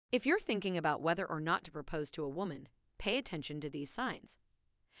If you're thinking about whether or not to propose to a woman, pay attention to these signs.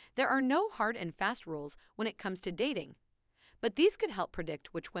 There are no hard and fast rules when it comes to dating, but these could help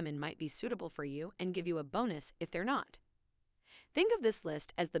predict which women might be suitable for you and give you a bonus if they're not. Think of this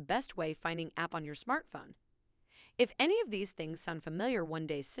list as the best way finding app on your smartphone. If any of these things sound familiar one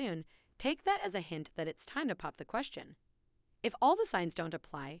day soon, take that as a hint that it's time to pop the question. If all the signs don't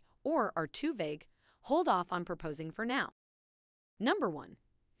apply or are too vague, hold off on proposing for now. Number 1.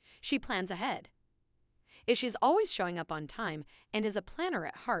 She plans ahead. If she's always showing up on time and is a planner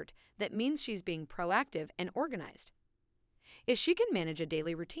at heart, that means she's being proactive and organized. If she can manage a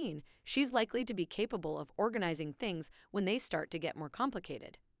daily routine, she's likely to be capable of organizing things when they start to get more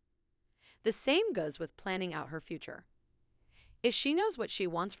complicated. The same goes with planning out her future. If she knows what she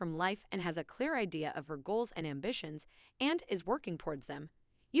wants from life and has a clear idea of her goals and ambitions and is working towards them,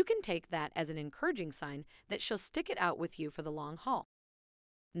 you can take that as an encouraging sign that she'll stick it out with you for the long haul.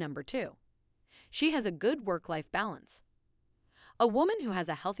 Number 2. She has a good work-life balance. A woman who has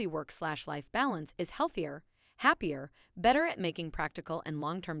a healthy work/life balance is healthier, happier, better at making practical and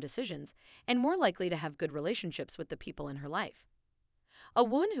long-term decisions, and more likely to have good relationships with the people in her life. A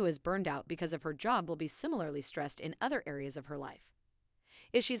woman who is burned out because of her job will be similarly stressed in other areas of her life.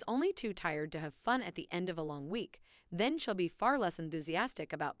 If she's only too tired to have fun at the end of a long week, then she'll be far less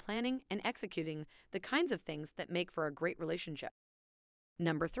enthusiastic about planning and executing the kinds of things that make for a great relationship.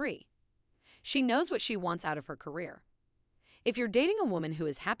 Number 3. She knows what she wants out of her career. If you're dating a woman who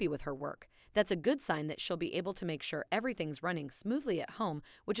is happy with her work, that's a good sign that she'll be able to make sure everything's running smoothly at home,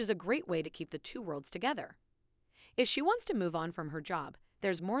 which is a great way to keep the two worlds together. If she wants to move on from her job,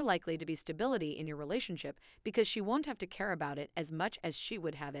 there's more likely to be stability in your relationship because she won't have to care about it as much as she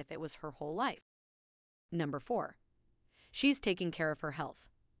would have if it was her whole life. Number 4. She's taking care of her health.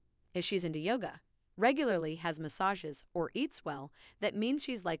 If she's into yoga, regularly has massages, or eats well, that means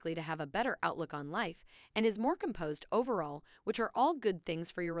she's likely to have a better outlook on life and is more composed overall, which are all good things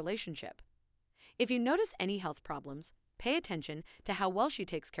for your relationship. If you notice any health problems, pay attention to how well she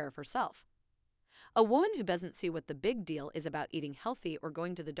takes care of herself. A woman who doesn't see what the big deal is about eating healthy or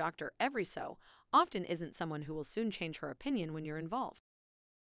going to the doctor every so often isn't someone who will soon change her opinion when you're involved.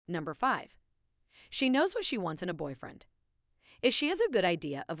 Number 5. She knows what she wants in a boyfriend. If she has a good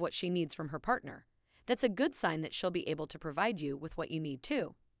idea of what she needs from her partner, that's a good sign that she'll be able to provide you with what you need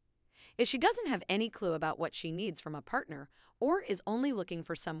too. If she doesn't have any clue about what she needs from a partner or is only looking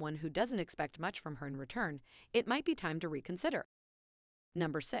for someone who doesn't expect much from her in return, it might be time to reconsider.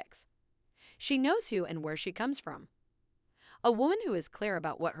 Number 6. She knows who and where she comes from. A woman who is clear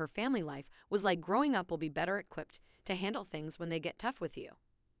about what her family life was like growing up will be better equipped to handle things when they get tough with you.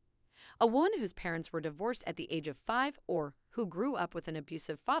 A woman whose parents were divorced at the age of 5 or who grew up with an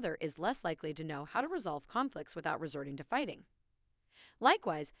abusive father is less likely to know how to resolve conflicts without resorting to fighting.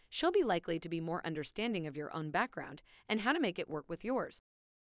 Likewise, she'll be likely to be more understanding of your own background and how to make it work with yours.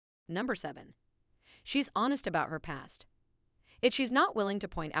 Number 7. She's honest about her past. If she's not willing to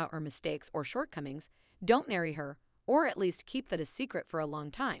point out her mistakes or shortcomings, don't marry her, or at least keep that a secret for a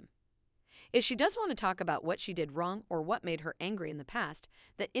long time. If she does want to talk about what she did wrong or what made her angry in the past,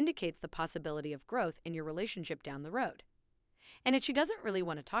 that indicates the possibility of growth in your relationship down the road. And if she doesn't really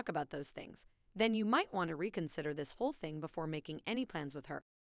want to talk about those things, then you might want to reconsider this whole thing before making any plans with her.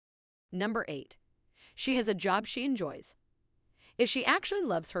 Number 8. She has a job she enjoys. If she actually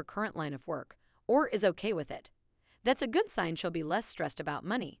loves her current line of work, or is okay with it, that's a good sign she'll be less stressed about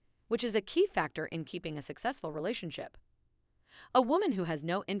money, which is a key factor in keeping a successful relationship. A woman who has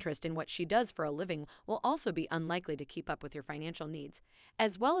no interest in what she does for a living will also be unlikely to keep up with your financial needs,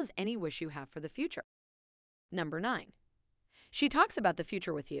 as well as any wish you have for the future. Number 9. She talks about the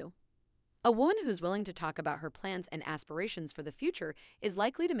future with you. A woman who's willing to talk about her plans and aspirations for the future is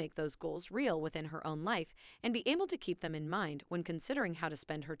likely to make those goals real within her own life and be able to keep them in mind when considering how to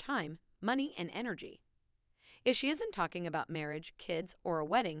spend her time, money, and energy. If she isn't talking about marriage, kids, or a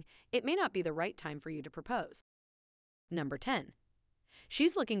wedding, it may not be the right time for you to propose. Number 10.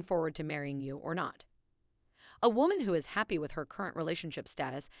 She's looking forward to marrying you or not. A woman who is happy with her current relationship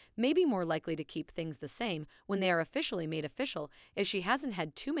status may be more likely to keep things the same when they are officially made official if she hasn't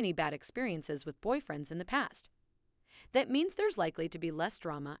had too many bad experiences with boyfriends in the past. That means there's likely to be less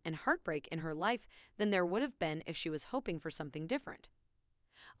drama and heartbreak in her life than there would have been if she was hoping for something different.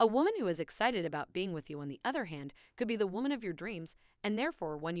 A woman who is excited about being with you, on the other hand, could be the woman of your dreams and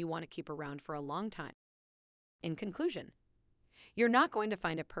therefore one you want to keep around for a long time. In conclusion, you're not going to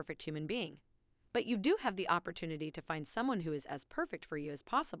find a perfect human being, but you do have the opportunity to find someone who is as perfect for you as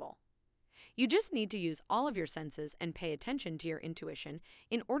possible. You just need to use all of your senses and pay attention to your intuition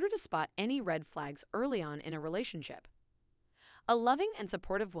in order to spot any red flags early on in a relationship. A loving and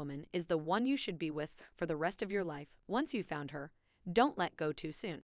supportive woman is the one you should be with for the rest of your life. Once you found her, don't let go too soon.